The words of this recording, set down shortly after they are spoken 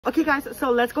Okay guys,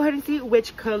 so let's go ahead and see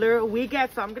which color we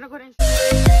get. So I'm gonna go ahead and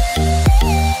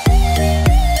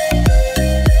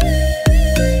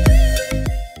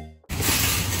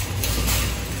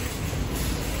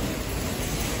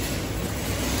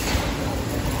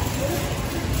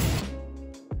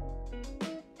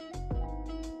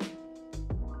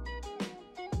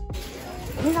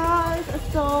hey guys,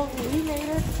 so we made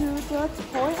it to the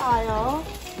toy aisle.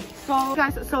 So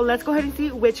guys, so let's go ahead and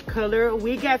see which color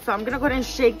we get. So I'm gonna go ahead and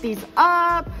shake these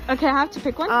up. Okay, I have to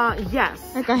pick one? Yes.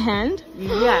 Like a hand?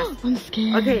 Yes. I'm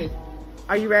scared. Okay,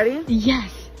 are you ready?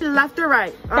 Yes. Left or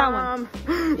right? That one.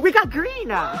 We got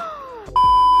green.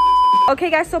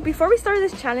 Okay guys, so before we start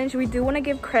this challenge, we do want to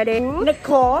give credit to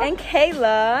Nicole and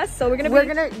Kayla. So we're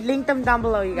gonna link them down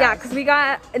below, you guys. Yeah, because we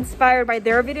got inspired by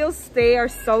their videos. They are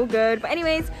so good. But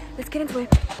anyways, let's get into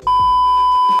it.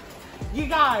 You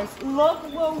guys, look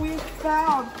what we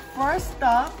found. First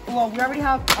up, well, we already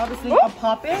have obviously a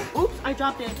puppet. Oops, I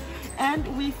dropped it. And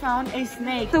we found a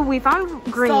snake. So we found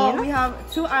green. So we have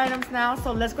 2 items now.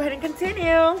 So let's go ahead and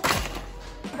continue.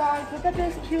 Guys, look at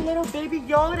this cute little baby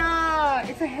Yoda.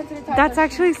 It's a hand sanitizer. That's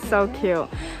actually so cute.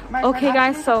 Okay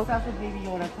guys, so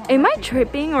am I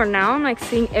tripping or now I'm like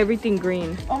seeing everything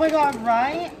green? Oh my god,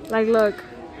 right? Like look.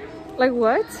 Like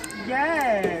what?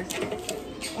 Yes.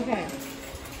 Okay.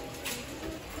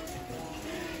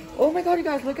 Oh my god, you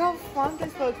guys, look how fun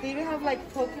this looks. They even have like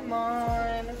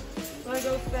Pokemon,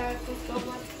 Lego sets, and stuff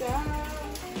like that.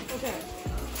 Okay.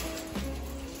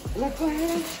 Let's go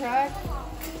ahead and check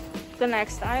The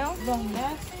next aisle? the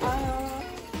next aisle.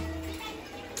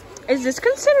 Is this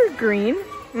considered green?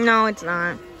 No, it's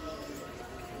not.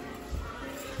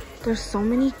 There's so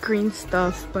many green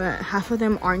stuff, but half of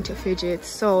them aren't fidgets,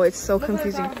 so it's so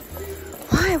confusing.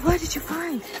 What did you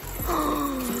find?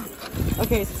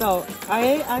 Okay, so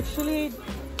I actually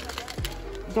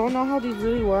don't know how these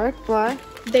really work, but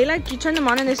They like, you turn them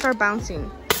on and they start bouncing.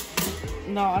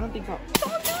 no, I don't think so.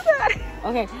 Don't do that!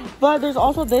 Okay, but there's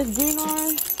also this green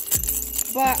one.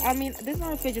 But I mean, this is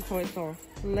not a fidget toy, so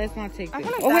let's not take this.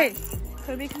 Like Oh wait,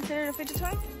 could it be considered a fidget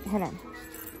toy? hold on.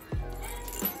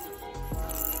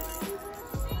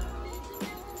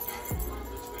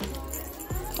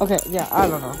 Okay, yeah, I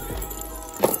don't know.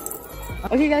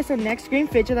 Okay guys, so next green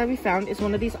fidget that we found is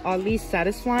one of these oddly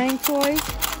satisfying toys.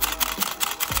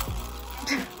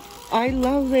 I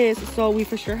love this, so we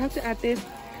for sure have to add this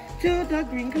to the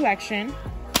green collection.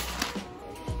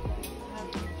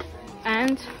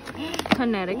 And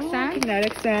kinetic sand.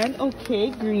 Kinetic sand,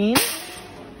 okay, green.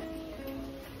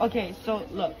 Okay, so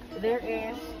look, there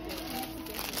is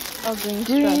A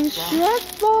green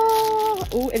stress ball.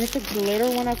 Oh, and it's a glitter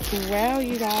one as well,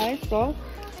 you guys. So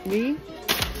we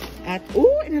add,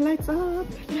 oh, and it lights up.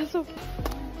 That's so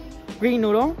Green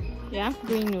noodle. yeah,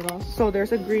 green noodles. So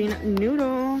there's a green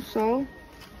noodle. So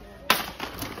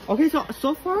okay,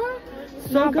 so far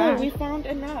so Not good. bad. We found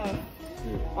enough.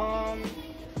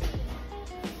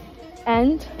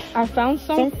 And I found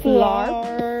some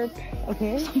flour.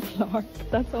 Okay. Some flour.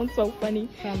 That sounds so funny.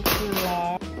 Some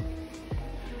flour.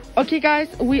 Okay guys,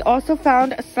 we also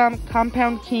found some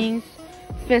Compound Kings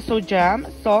Thistle Jam.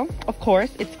 So of course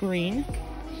it's green.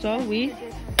 So we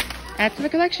add to the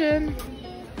collection.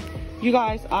 You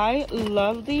guys, I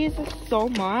love these so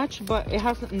much, but it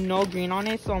has no green on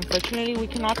it, so unfortunately we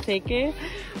cannot take it.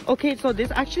 Okay, so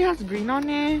this actually has green on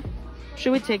it.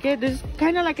 Should we take it? This is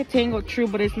kind of like a Tango True,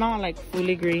 but it's not like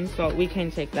fully green, so we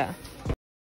can take that.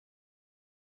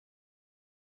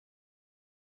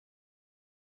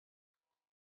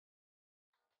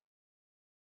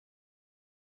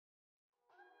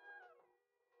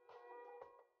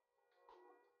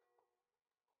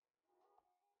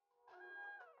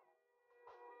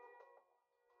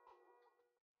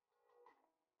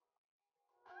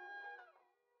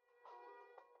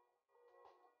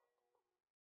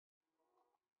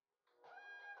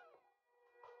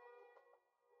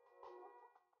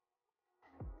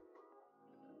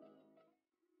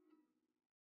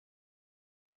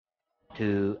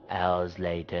 Two hours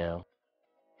later.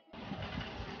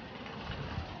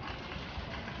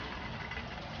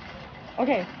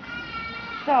 Okay,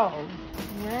 so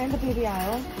we're in the baby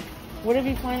aisle. What if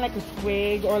we find like a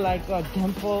squig or like a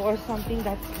dimple or something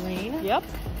that's green? Yep.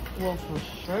 We'll for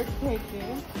sure take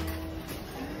it.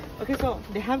 Okay, so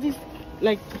they have these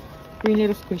like green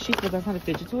little squishies, but that's not a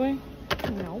fidget toy.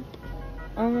 No.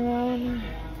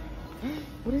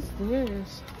 What is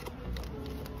this?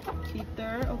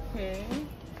 Teether, okay.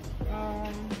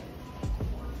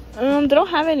 They don't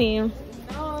have any.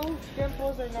 No,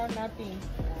 dimples are not nothing.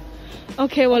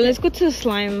 Okay, well let's go to the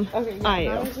slime Okay, yeah, aisle.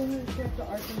 now we're going to check the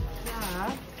arts and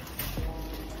crafts.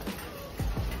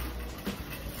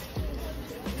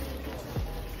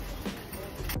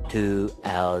 2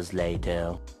 hours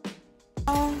later.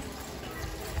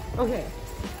 Okay,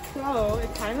 so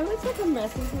it kind of looks like a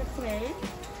mess in here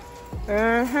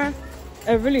today.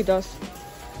 It really does.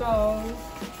 So,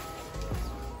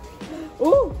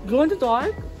 oh, glow in the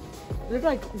dark. It's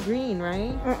like green,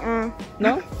 right?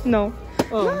 No? No.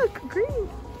 Oh. Look, green.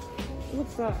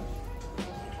 What's that?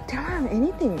 They don't have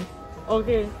anything.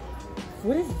 Okay,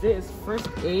 what is this? First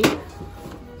aid?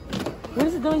 What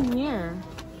is it doing here?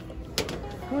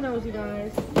 Who knows, you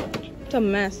guys? It's a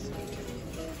mess.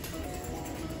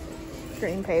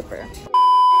 Green paper.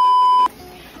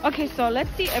 Okay, so let's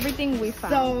see everything we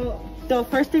found. So, the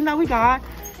first thing that we got,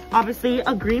 obviously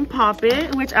a green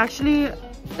poppet, which actually,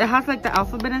 it has like the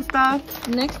alphabet and stuff.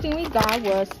 Next thing we got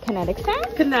was kinetic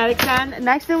sand. Kinetic sand.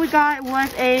 Next thing we got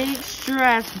was a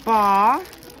stress ball.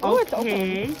 Oh, it's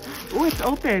okay. Oh, it's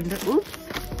opened. Oops.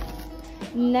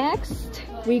 Next,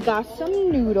 we got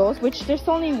some noodles, which there's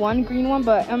only one green one,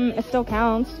 but it still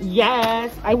counts.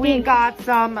 Yes. We got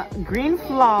some green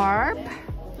flarp.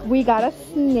 We got a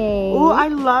snake. Oh, I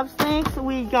love snakes.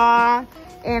 We got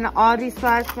an Audi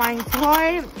slash flying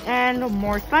toy and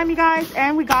more slime, you guys.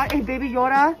 And we got a Baby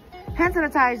Yoda hand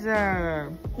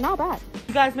sanitizer. Not bad.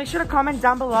 You guys, make sure to comment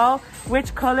down below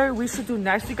which color we should do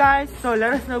next, you guys. So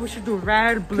let us know we should do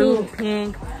red, blue,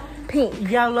 pink,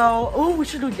 yellow. Oh, we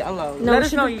should do yellow. No, let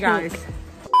us know, you guys.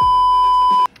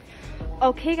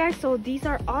 Okay, guys, so these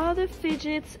are all the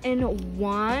fidgets in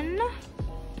one.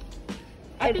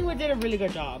 I think we did a really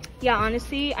good job. Yeah,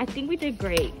 honestly, I think we did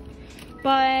great.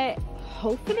 But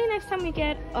hopefully next time we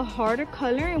get a harder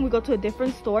color and we go to a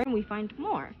different store and we find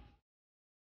more.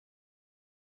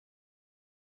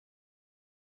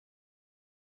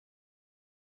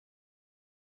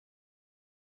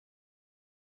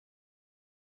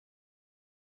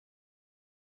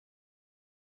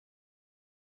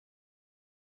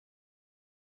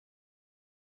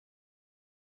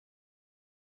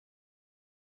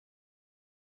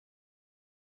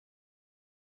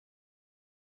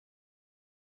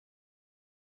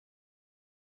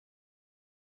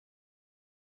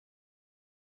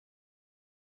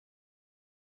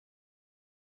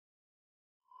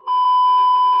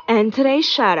 And today's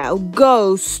shout out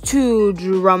goes to,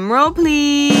 drumroll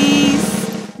please,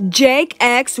 Jake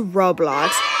X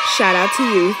Roblox. Shout out to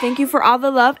you. Thank you for all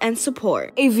the love and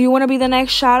support. If you want to be the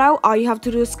next shout out, all you have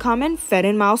to do is comment Fed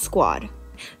and Mouse Squad.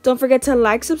 Don't forget to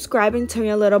like, subscribe, and turn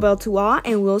your little bell to all,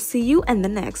 and we'll see you in the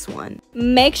next one.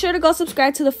 Make sure to go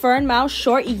subscribe to the Fur and Mouse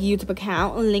Short YouTube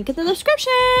account. Link in the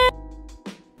description.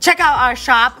 Check out our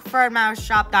shop,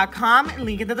 furandmouseshop.com.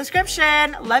 Link in the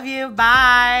description. Love you.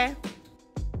 Bye.